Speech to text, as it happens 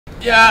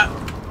Yeah.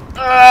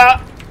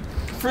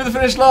 Through the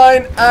finish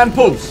line and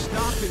pulse.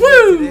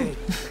 Woo!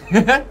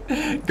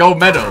 Gold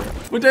medal.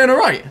 We're doing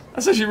alright.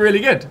 That's actually really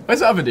good. Where's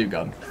the other dude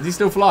gone? Is he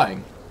still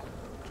flying?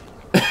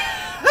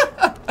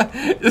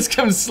 Just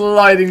comes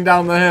sliding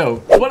down the hill.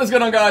 What is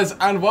going on, guys,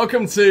 and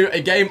welcome to a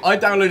game I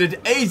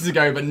downloaded ages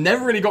ago but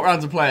never really got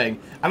around to playing.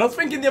 And I was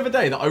thinking the other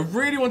day that I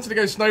really wanted to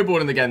go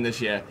snowboarding again this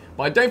year,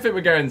 but I don't think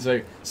we're going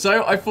to.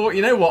 So I thought,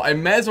 you know what, I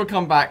may as well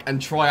come back and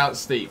try out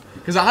Steep,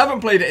 because I haven't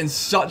played it in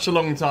such a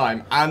long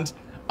time, and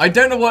I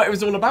don't know what it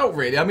was all about,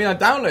 really. I mean, I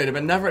downloaded it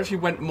but never actually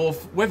went more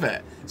with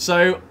it.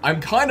 So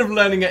I'm kind of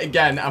learning it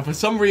again, and for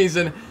some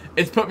reason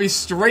it's put me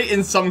straight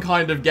in some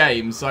kind of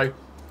game. So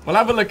we'll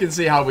have a look and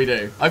see how we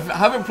do. I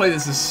haven't played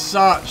this as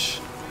such.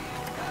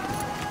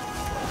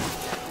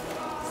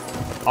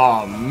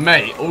 Oh,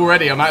 mate.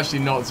 Already, I'm actually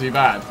not too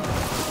bad.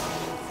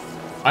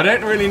 I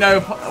don't really know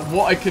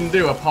what I can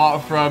do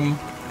apart from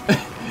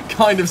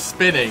kind of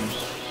spinning.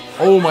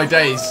 Oh, my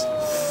days.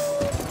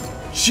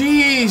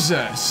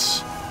 Jesus.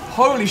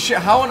 Holy shit.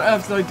 How on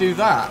earth did I do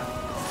that?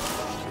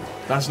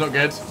 That's not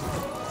good.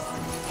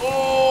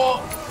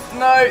 Oh,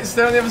 no.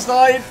 Stay on the other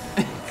side.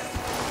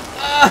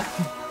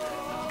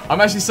 I'm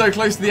actually so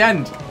close to the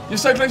end. You're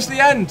so close to the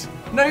end.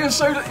 No,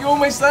 you're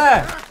almost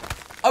there.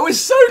 I was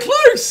so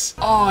close.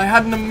 Oh, I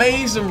had an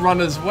amazing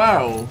run as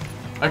well.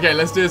 Okay,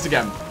 let's do this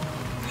again.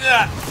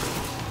 Yeah.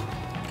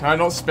 Can I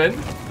not spin?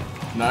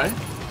 No.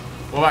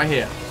 What about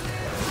here?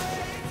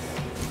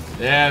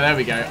 Yeah, there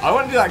we go. I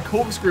want to do that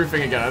corkscrew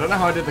thing again. I don't know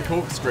how I did the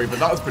corkscrew, but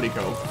that was pretty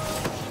cool.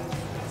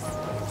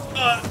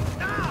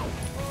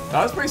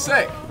 That was pretty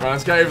sick. Right,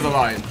 let's go over the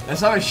line. Let's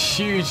have a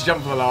huge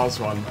jump for the last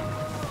one.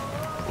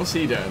 What's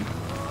he doing?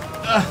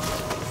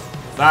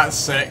 That's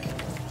sick.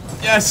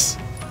 Yes!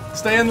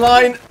 Stay in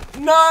line.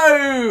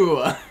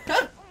 No!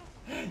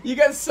 You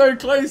get so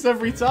close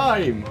every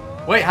time.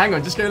 Wait, hang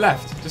on. Just go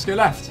left. Just go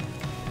left.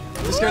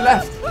 Just go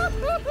left.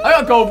 I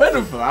got a gold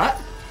medal for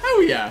that.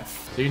 Hell yeah.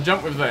 So you can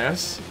jump with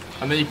this,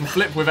 and then you can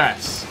flip with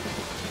S.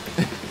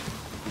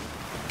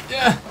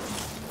 Yeah.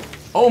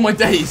 Oh, my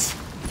days.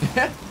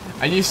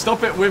 And you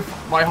stop it with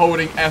by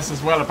holding S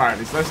as well,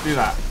 apparently. So let's do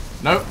that.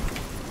 Nope.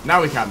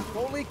 Now we can.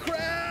 Holy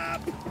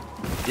crap!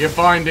 You're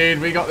fine,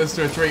 dude. We got this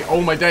to a treat. Oh,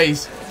 my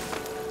days.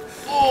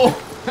 Oh!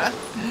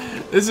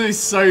 This is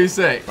so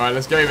sick. Right,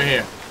 let's go over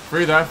here.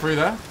 Through there, through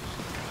there.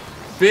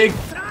 Big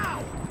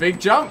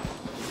jump.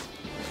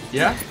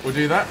 Yeah, we'll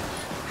do that.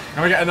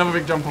 Can we get another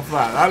big jump off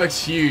that? That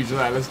looks huge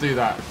there. Let's do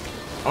that.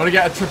 I want to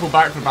get a triple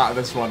backflip out of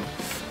this one.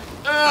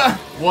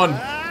 1,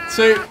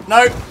 2,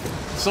 no.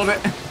 Sod it.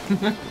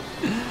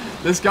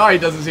 This guy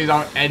doesn't seem to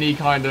have any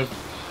kind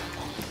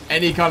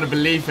of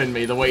belief in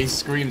me, the way he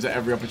screams at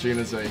every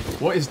opportunity.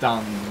 What is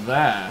down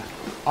there?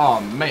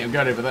 Oh, mate, I'm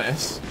going over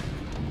this.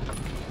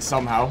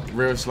 Somehow.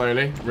 Real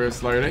slowly. Real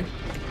slowly.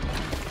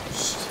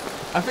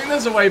 I think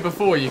there's a way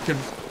before you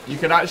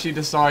could actually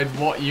decide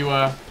what you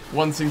were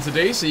wanting to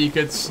do. So you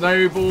could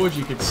snowboard,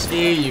 you could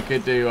ski, you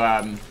could do,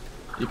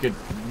 you could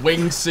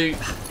wingsuit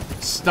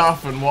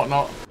stuff and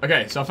whatnot.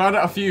 Okay, so I found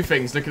out a few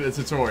things looking at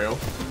the tutorial.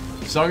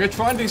 So I'm going to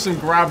try and do some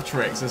grab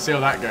tricks and see how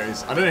that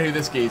goes. I don't know who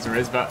this geezer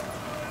is, but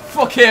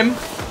fuck him.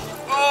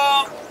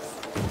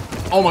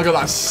 Oh my god,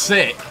 that's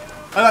sick.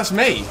 Oh, that's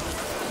me.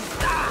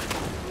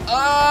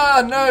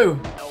 Ah, no.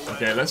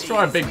 Okay, let's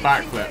try a big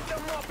backflip.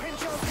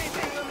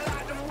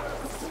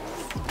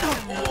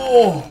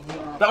 Oh,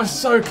 that was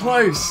so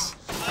close.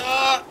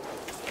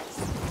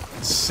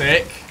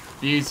 Sick.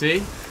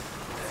 Beauty.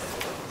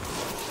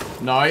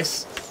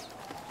 Nice.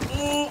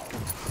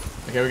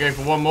 Okay, we go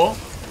for one more.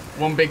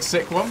 One big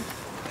sick one.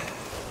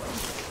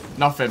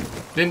 Nothing.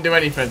 Didn't do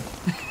anything.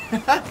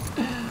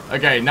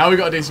 Okay, now we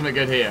got to do something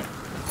good here.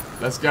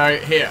 Let's go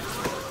here.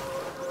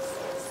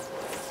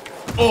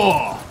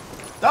 Oh,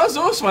 that was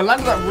awesome. I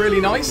landed that really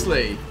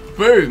nicely.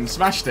 Boom,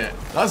 smashed it.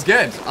 That's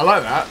good. I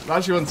like that. That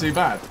actually wasn't too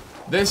bad.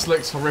 This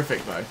looks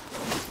horrific, though.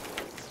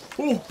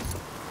 Oh,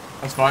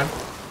 that's fine.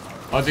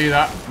 I'll do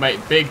that. Mate,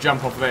 big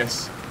jump off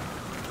this.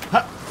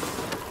 Ha.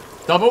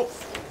 Double.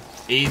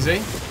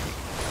 Easy.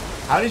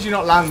 How did you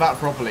not land that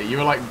properly? You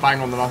were like bang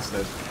on the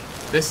mustard.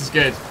 This is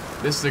good.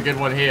 This is a good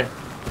one here.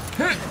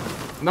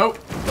 Nope.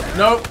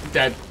 Nope.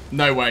 Dead.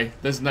 No way.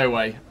 There's no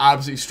way.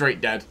 Absolutely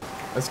straight dead.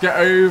 Let's get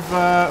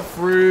over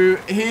through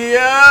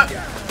here.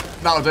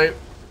 That'll do.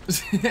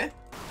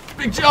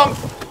 Big jump.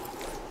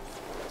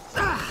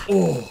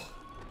 Oh.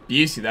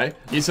 Beauty, though. You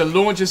need to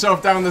launch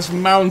yourself down this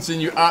mountain,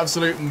 you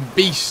absolute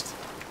beast.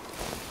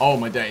 Oh,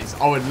 my days.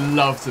 I would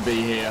love to be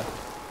here.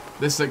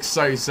 This looks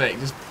so sick.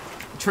 Just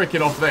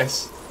tricking off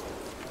this.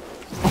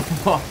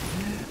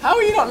 How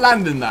are you not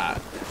landing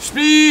that?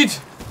 Speed!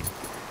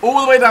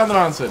 All the way down the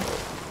mountain.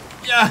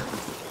 Yeah.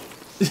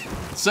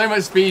 So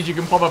much speed you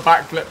can pop a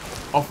backflip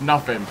off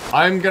nothing.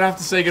 I'm going to have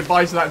to say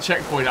goodbye to that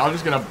checkpoint. I'm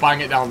just going to bang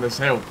it down this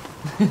hill.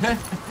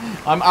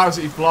 I'm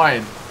absolutely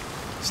flying.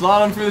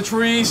 Slalom through the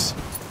trees.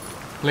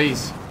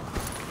 Please.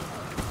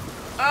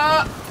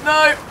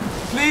 No.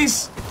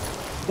 Please.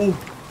 Oh.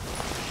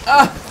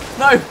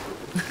 No.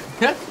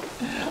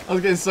 I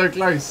was getting so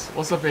close.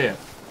 What's up here?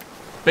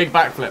 Big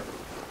backflip.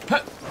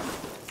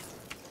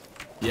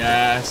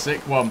 Yeah, sick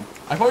one.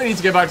 I probably need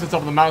to go back to the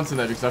top of the mountain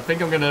though, because I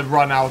think I'm going to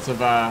run out of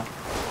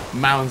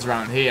mounds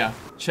around here.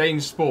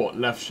 Change sport,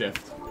 left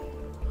shift.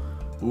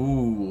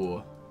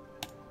 Ooh.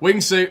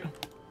 Wingsuit.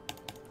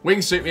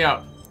 Wingsuit me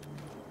up.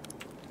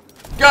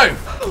 Go!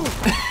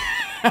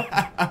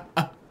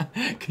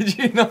 Could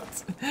you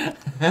not?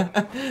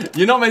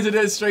 You're not meant to do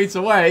it straight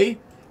away.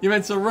 You're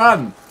meant to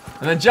run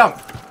and then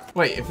jump.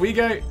 Wait, if we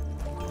grab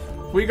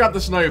the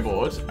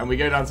snowboard and we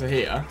go down to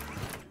here.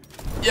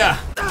 Yeah.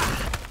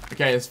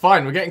 Okay, it's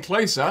fine. We're getting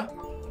closer.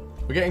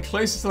 We're getting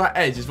closer to that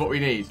edge is what we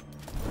need.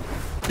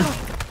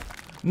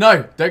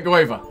 No, don't go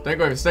over. Don't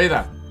go over. Stay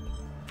there.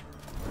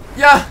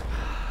 Yeah,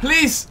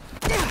 please.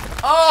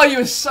 Oh, you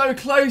were so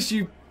close,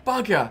 you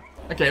bugger.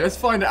 Okay, let's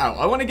find it out.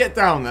 I want to get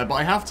down there, but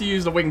I have to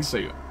use the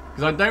wingsuit.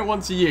 Because I don't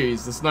want to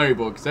use the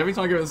snowboard. Because every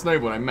time I go with the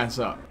snowboard, I mess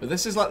up. But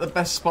this is like the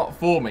best spot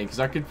for me. Because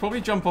I could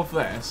probably jump off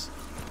this,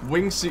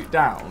 wingsuit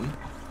down,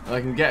 and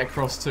I can get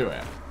across to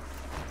it.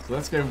 So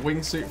let's go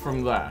wingsuit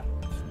from there.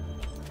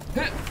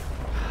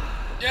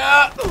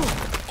 Yeah.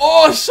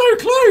 Oh, so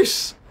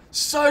close.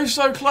 So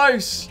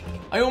close.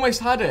 I almost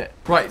had it.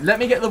 Right, let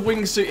me get the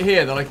wingsuit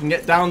here that I can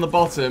get down the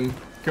bottom,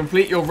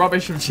 complete your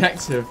rubbish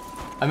objective,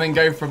 and then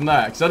go from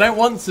there. Because I don't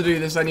want to do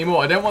this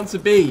anymore. I don't want to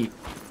be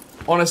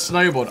on a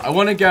snowboard. I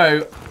want to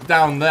go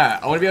down there.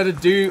 I want to be able to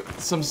do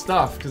some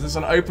stuff because it's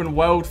an open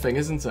world thing,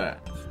 isn't it?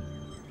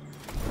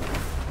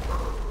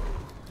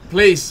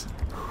 Please.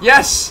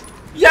 Yes.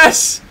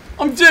 Yes.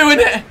 I'm doing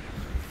it.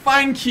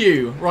 Thank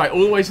you. Right,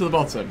 all the way to the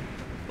bottom.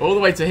 All the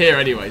way to here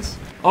anyways.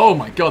 Oh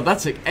my god, that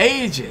took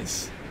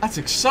ages. That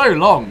took so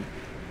long.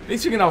 At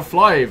least we can now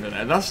fly over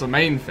there. That's the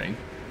main thing.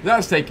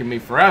 That's taken me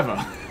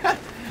forever.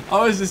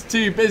 I was just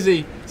too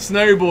busy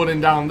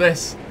snowboarding down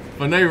this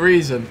for no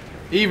reason.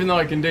 Even though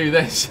I can do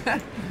this.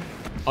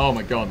 Oh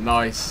my god,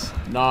 nice.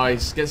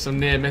 Nice. Get some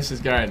near misses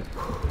going.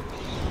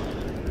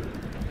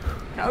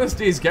 How this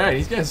dude's going?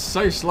 He's going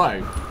so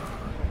slow.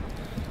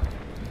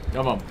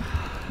 Come on.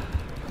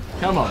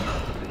 Come on.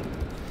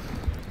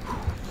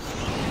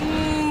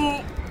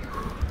 Ooh.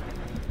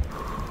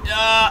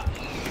 Yeah.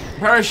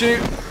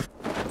 Parachute.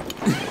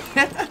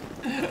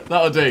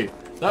 That'll do.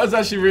 That was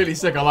actually really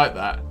sick. I like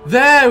that.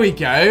 There we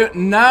go.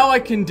 Now I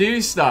can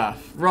do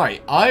stuff.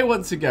 Right. I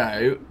want to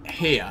go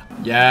here.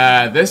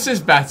 Yeah, this is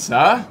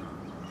better.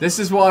 This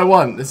is what I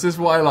want. This is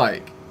what I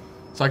like.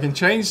 So I can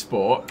change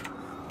sport.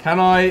 Can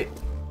I?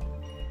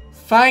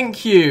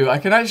 Thank you. I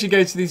can actually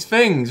go to these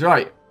things.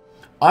 Right.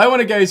 I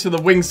want to go to the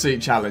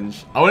wingsuit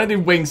challenge. I want to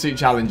do wingsuit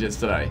challenges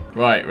today.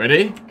 Right.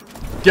 Ready?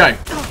 Go.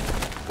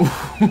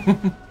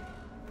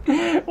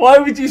 Why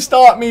would you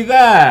start me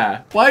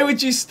there? Why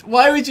would you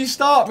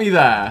start me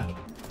there?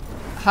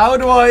 How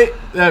do I?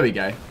 There we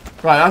go.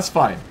 Right, that's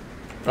fine.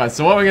 Right,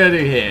 so what we're going to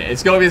do here,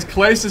 it's got to be as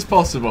close as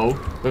possible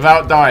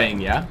without dying,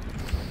 yeah?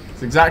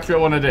 That's exactly what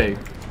I want to do.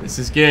 This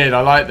is good.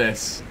 I like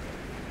this.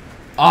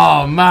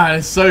 Oh, man,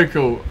 it's so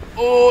cool.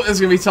 Oh, this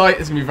is going to be tight.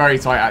 It's going to be very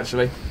tight,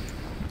 actually.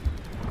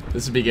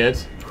 This would be good.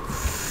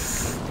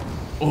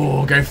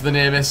 Oh, go for the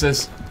near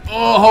misses.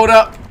 Oh, hold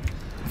up.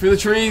 Through the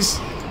trees.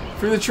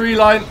 Through the tree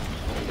line.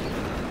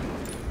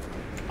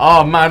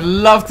 Oh man, I'd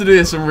love to do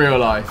this in real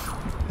life.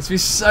 This would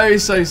be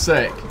so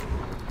sick.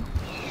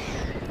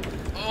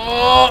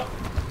 Oh,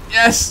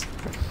 yes.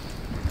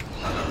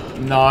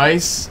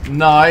 Nice,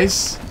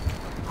 nice.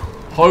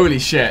 Holy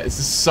shit, this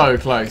is so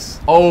close.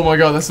 Oh my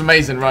god, that's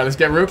amazing. Right, let's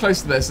get real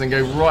close to this and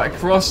go right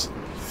across.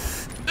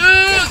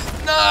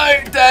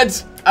 No, dead.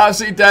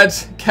 Absolutely dead.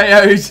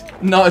 KO'd.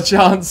 Not a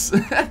chance.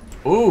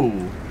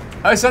 Ooh.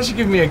 Oh, it's actually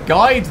giving me a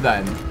guide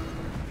then.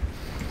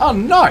 Oh,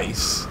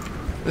 nice.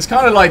 It's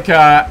kind of like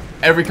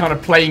every kind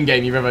of playing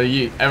game you've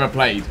ever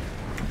played.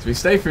 So we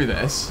stay through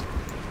this.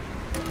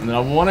 And then I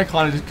want to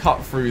kind of just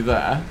cut through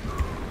there.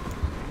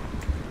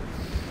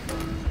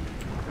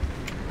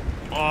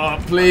 Oh,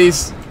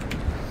 please.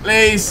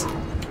 Please.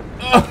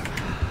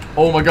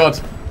 Oh my god.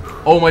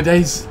 Oh my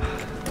days.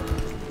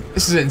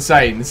 This is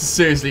insane. This is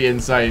seriously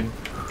insane.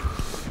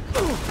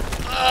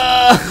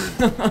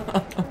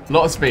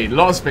 Lot of speed.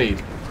 Lot of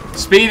speed.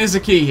 Speed is the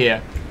key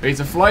here. We need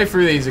to fly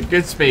through these at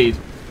good speed.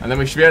 And then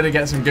we should be able to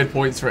get some good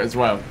points for it as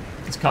well.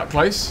 Let's cut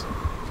close.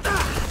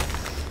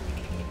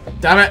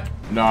 Damn it.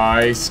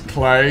 Nice.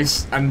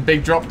 Close. And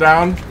big drop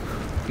down.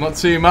 Not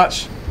too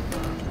much.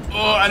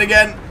 Oh, and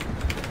again.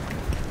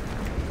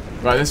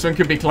 Right, this one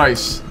could be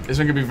close. This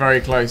one could be very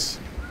close.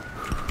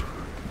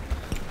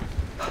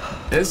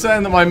 It's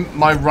saying that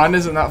my run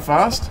isn't that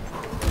fast.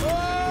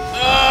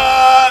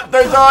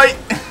 Don't die.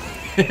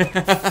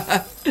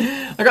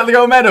 I got the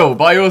gold medal,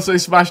 but I also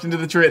smashed into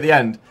the tree at the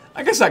end.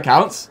 I guess that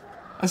counts.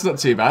 That's not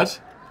too bad.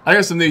 I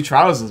got some new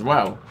trousers as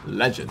well.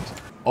 Legend.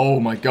 Oh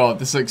my god,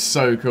 this looks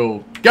so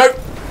cool. Go!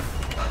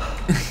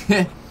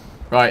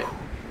 Right.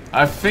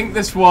 I think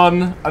this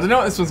one... I don't know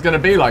what this one's going to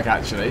be like,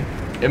 actually.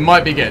 It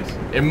might be good.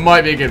 It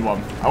might be a good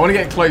one. I want to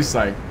get close, though.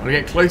 I want to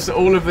get close to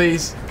all of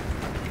these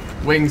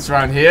wings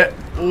around here.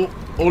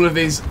 All of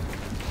these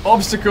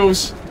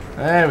obstacles.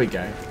 There we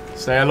go.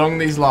 Stay along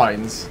these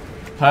lines.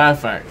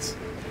 Perfect.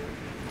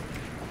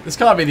 This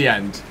can't be the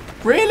end.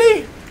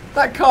 Really?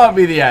 That can't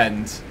be the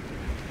end.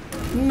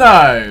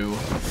 No.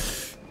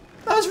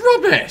 That was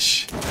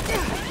rubbish.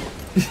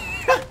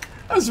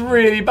 That was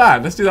really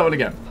bad. Let's do that one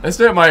again. Let's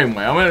do it my own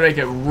way. I'm going to make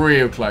it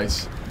real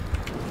close.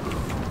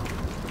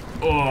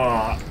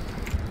 Oh.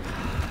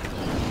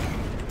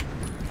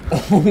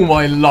 Oh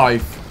my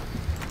life.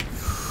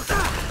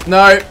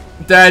 No.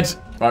 Dead.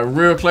 Right,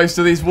 real close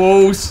to these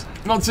walls.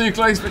 Not too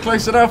close, but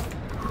close enough.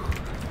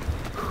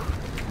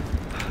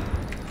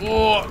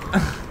 Oh.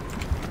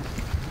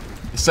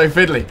 It's so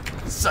fiddly.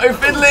 So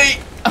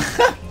fiddly.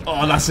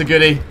 Oh, that's a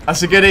goodie.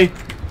 That's a goodie.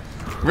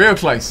 Real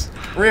close.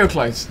 Real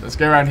close. Let's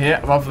go around here.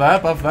 Above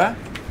there.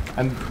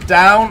 And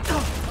down.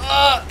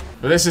 But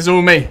this is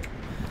all me.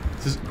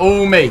 This is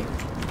all me.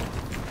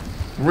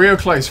 Real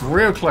close,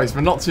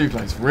 but not too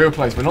close. Real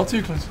close, but not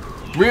too close.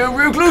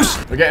 Real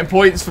close. We're getting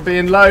points for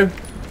being low.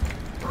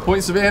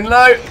 Points for being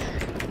low.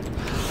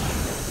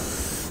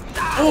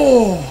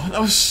 Oh,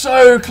 that was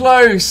so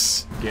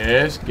close.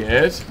 Good,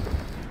 good.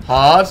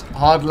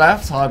 Hard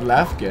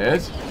left,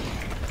 good.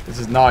 This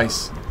is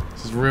nice.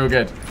 This is real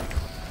good.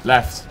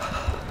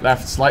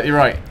 Left, slightly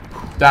right.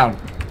 Down.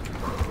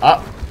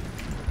 Up.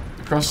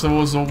 Across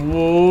towards the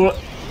wall.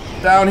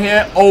 Down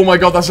here. Oh my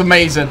god, that's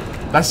amazing.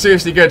 That's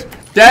seriously good.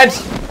 Dead.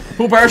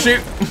 Full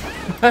parachute.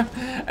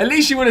 At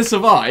least you would have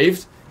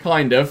survived.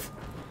 Kind of.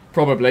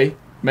 Probably.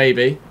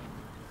 Maybe.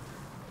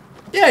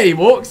 Yeah, he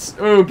walks.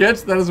 Oh, good.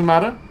 That doesn't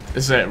matter.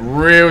 This is it.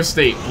 Real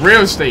steep.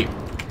 Real steep.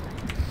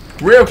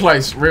 Real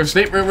close. Real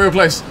steep. Real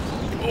close.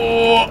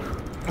 Oh,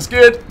 that's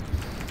good.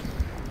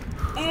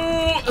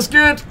 Oh, that's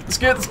good.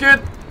 That's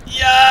good.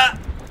 Yeah.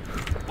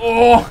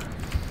 Oh.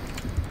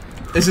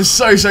 This is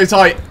so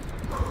tight.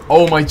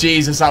 Oh my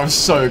Jesus, that was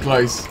so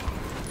close.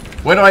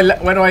 Where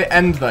do I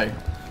end though?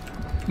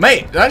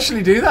 Mate, did I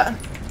actually do that?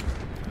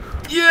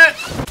 Yeah.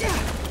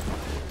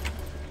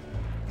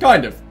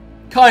 Kind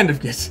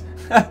of good.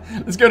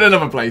 Let's go to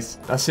another place.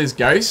 That's his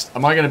ghost.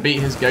 Am I going to beat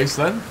his ghost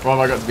then? Or have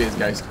I got to beat his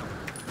ghost?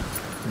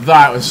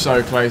 That was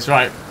so close.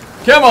 Right.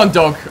 Come on,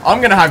 dog. I'm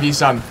going to have you,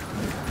 son.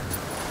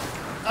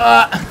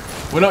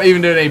 We're not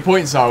even doing any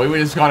points, are we?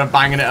 We're just kind of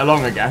banging it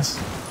along, I guess.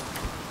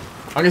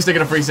 I'm going to stick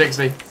it a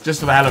 360. Just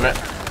for the hell of it.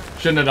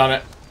 Shouldn't have done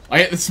it. I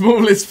hit the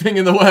smallest thing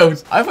in the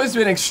world. I thought it was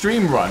an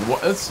extreme run.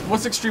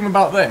 What's extreme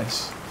about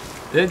this?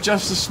 Is it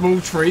just the small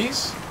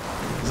trees?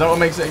 Is that what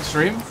makes it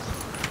extreme?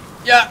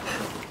 Yeah.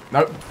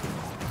 Nope.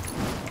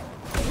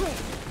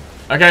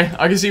 Okay,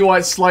 I can see why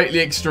it's slightly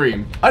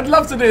extreme. I'd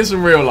love to do this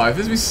in real life.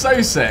 This would be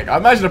so sick. I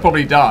imagine I'd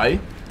probably die,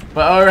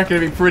 but I reckon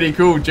it'd be pretty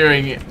cool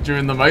during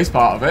the most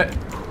part of it.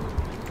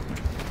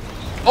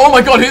 Oh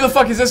my god, who the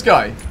fuck is this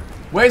guy?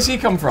 Where's he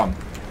come from?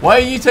 Why are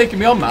you taking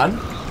me on, man?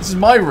 This is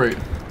my route.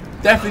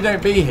 Definitely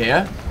don't be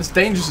here. It's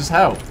dangerous as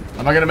hell.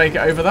 Am I going to make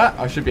it over that?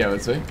 I should be able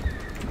to.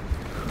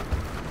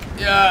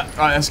 Yeah,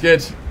 right, that's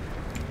good.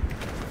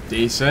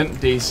 Decent.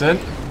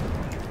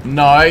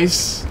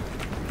 Nice.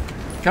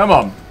 Come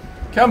on.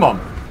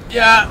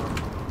 Yeah.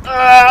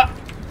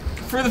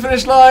 Through the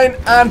finish line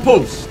and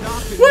pulse.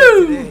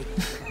 Woo!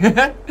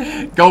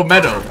 Gold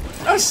medal.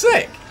 That's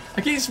sick.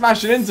 I keep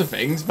smashing into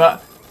things,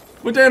 but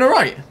we're doing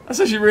alright. That's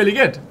actually really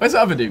good. Where's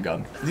that other dude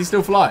gone? Is he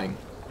still flying?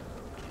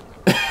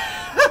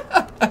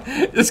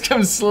 Just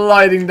comes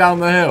sliding down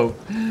the hill.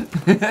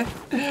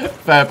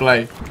 Fair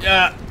play.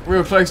 Yeah,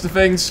 real close to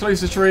things,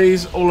 close to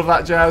trees, all of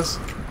that jazz.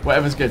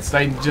 Whatever's good.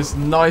 Staying just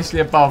nicely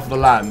above the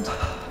land.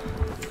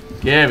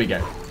 Here we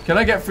go. Can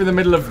I get through the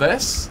middle of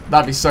this?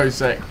 That'd be so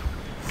sick.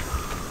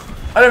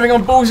 I don't think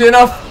I'm ballsy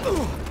enough.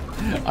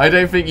 I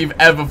don't think you've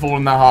ever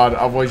fallen that hard,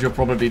 otherwise you're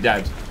probably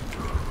dead.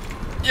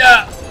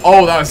 Yeah.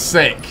 Oh, that was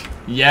sick.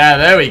 Yeah,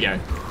 there we go.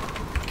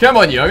 Come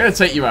on, you. I'm going to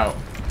take you out.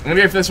 I'm going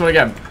to go for this one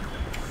again.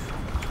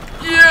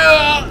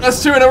 Yeah,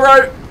 that's 2 in a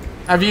row.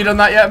 Have you done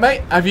that yet,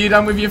 mate? Have you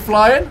done with your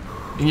flying?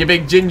 In your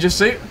big ginger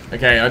suit?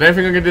 Okay, I don't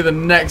think I'm going to do the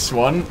next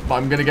one, but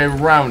I'm going to go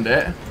round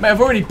it. Mate,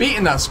 I've already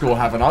beaten that score,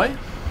 haven't I?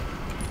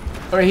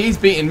 Oh, he's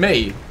beating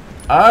me.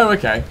 Oh,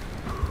 okay.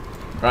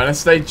 Right, let's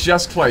stay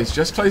just close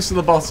to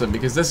the bottom,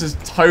 because this is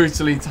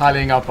totally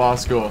tallying up our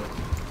score.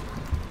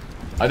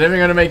 I don't think I'm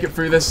going to make it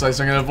through this though,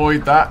 so I'm going to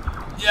avoid that.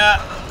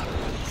 Yeah.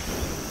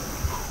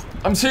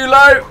 I'm too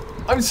low.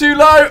 I'm too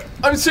low.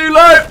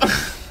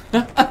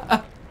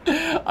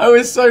 I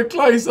was so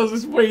close. I was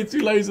just way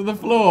too low to the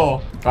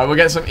floor. Right, we'll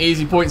get some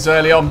easy points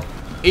early on.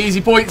 Easy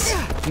points.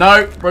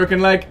 No,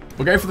 broken leg.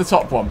 We'll go for the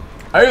top one.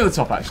 Over the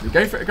top, actually.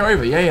 Go for it. Go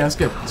over. Yeah, that's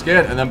good. It's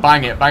good. And then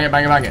bang it. Bang it.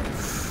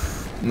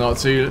 Not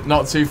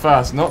too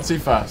fast.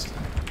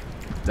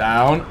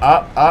 Down.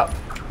 Up.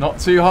 Not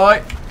too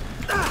high.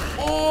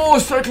 Oh,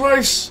 so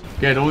close.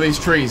 Good. All these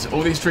trees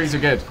are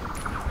good.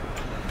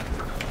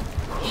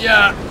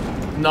 Yeah.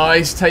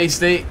 Nice.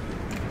 Tasty.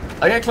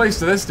 I get close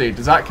to this dude.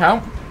 Does that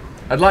count?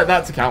 I'd like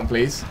that to count,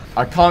 please.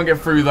 I can't get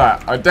through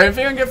that. I don't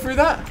think I can get through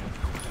that.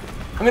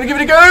 I'm going to give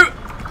it a go.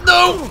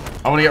 No.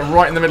 I want to get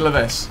right in the middle of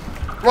this.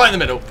 Right in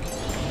the middle.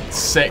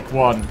 Sick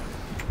one.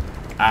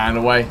 And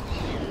away.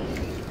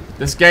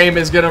 This game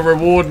is going to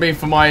reward me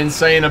for my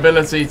insane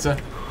ability to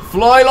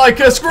fly like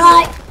a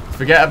squirrel.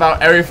 Forget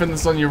about everything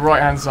that's on your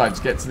right-hand side.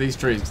 Just get to these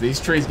trees. These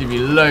trees give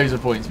you loads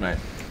of points, mate.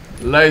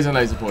 Loads and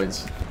loads of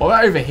points. What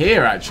about over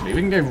here, actually?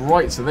 We can go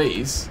right to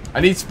these.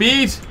 I need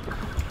speed.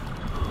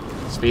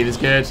 Speed is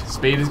good.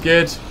 Speed is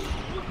good.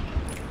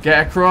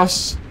 Get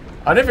across.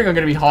 I don't think I'm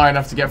going to be high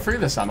enough to get through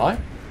this, am I?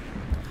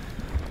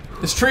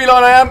 This tree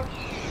line I am.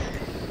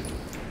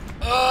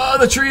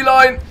 The tree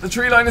line. The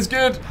tree line is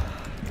good.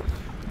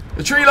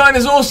 The tree line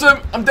is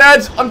awesome. I'm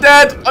dead. I'm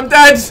dead. I'm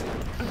dead.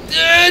 I'm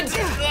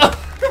dead.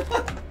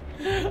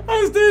 I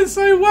was doing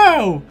so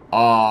well.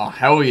 Oh,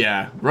 hell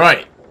yeah.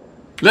 Right.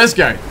 Let's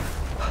go.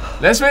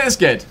 Let's make this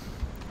good.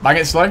 Bang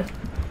it slow.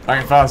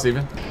 Bang it fast,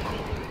 even.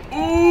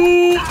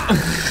 Ooh.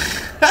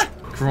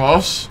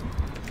 Cross.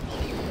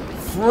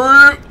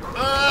 Through.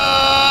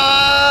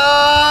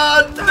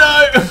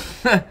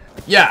 No.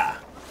 Yeah.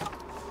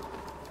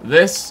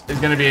 This is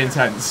going to be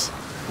intense.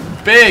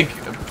 Big.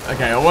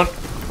 Okay, I want...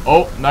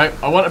 Oh, no.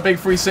 I want a big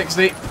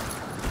 360.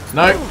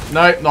 No,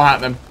 no, not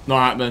happening.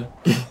 Not happening.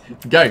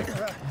 Go.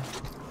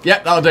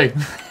 Yep, that'll do.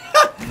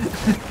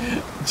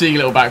 Cheeky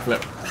little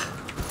backflip.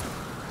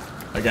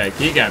 Okay,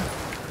 keep going.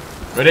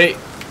 Ready?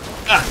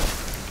 Ah.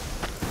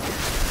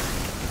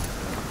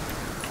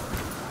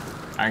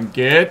 And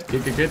good.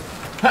 Good, good, good.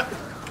 Ha.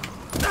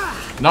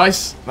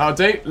 Nice. That'll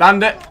do.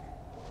 Land it.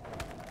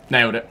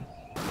 Nailed it.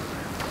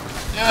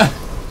 Yeah.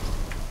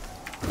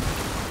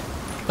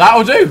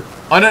 That'll do.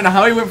 I don't know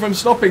how he went from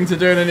stopping to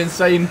doing an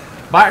insane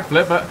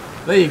backflip, but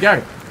there you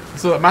go.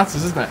 That's all that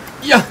matters, isn't it?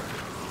 Yeah.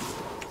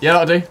 Yeah,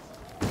 that'll do.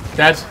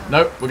 Dead.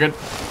 Nope, we're good.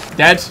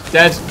 Dead.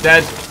 Dead.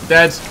 Dead.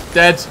 Dead.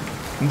 Dead.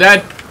 I'm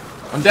dead.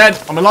 I'm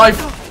dead. I'm alive.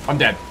 I'm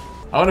dead.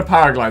 I want to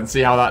paraglide and see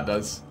how that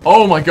does.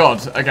 Oh my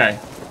god. Okay.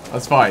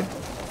 That's fine.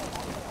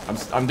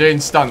 I'm doing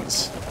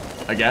stunts,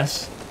 I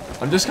guess.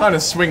 I'm just kind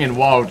of swinging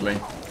wildly.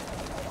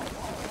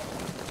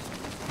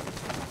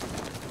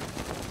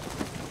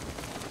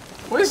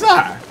 What is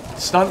that?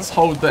 Stunts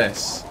hold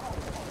this.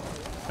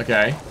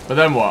 Okay. But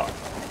then what?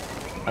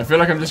 I feel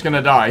like I'm just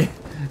gonna die.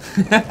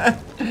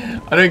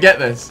 I don't get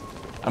this.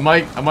 Am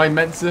I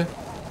meant to...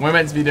 What am I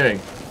meant to be doing?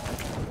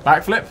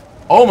 Backflip?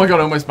 Oh my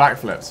god, I almost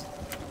backflipped.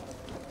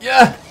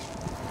 Yeah!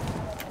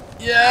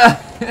 Yeah!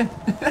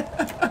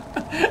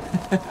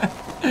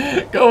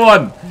 Go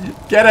on!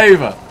 Get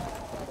over!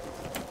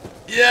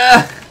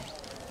 Yeah!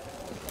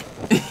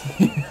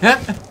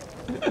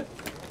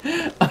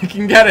 I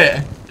can get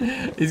it!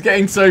 He's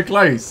getting so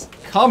close.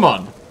 Come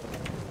on!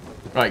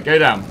 Right, go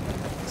down.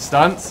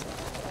 Stunts.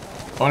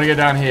 I want to go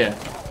down here.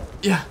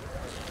 Yeah!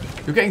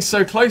 You're getting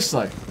so close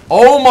though.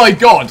 Oh my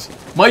god!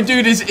 My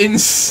dude is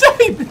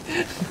insane!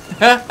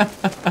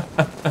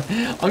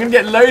 I'm gonna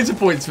get loads of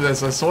points for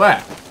this, I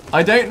swear.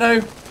 I don't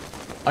know.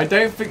 I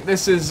don't think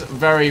this is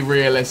very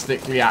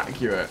realistically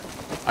accurate.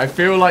 I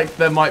feel like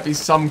there might be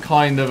some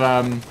kind of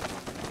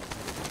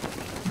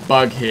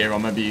bug here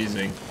I'm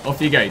abusing.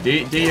 Off you go. Do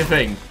your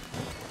thing.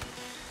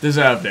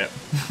 Deserved it.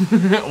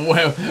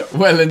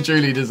 Well and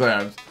truly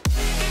deserved.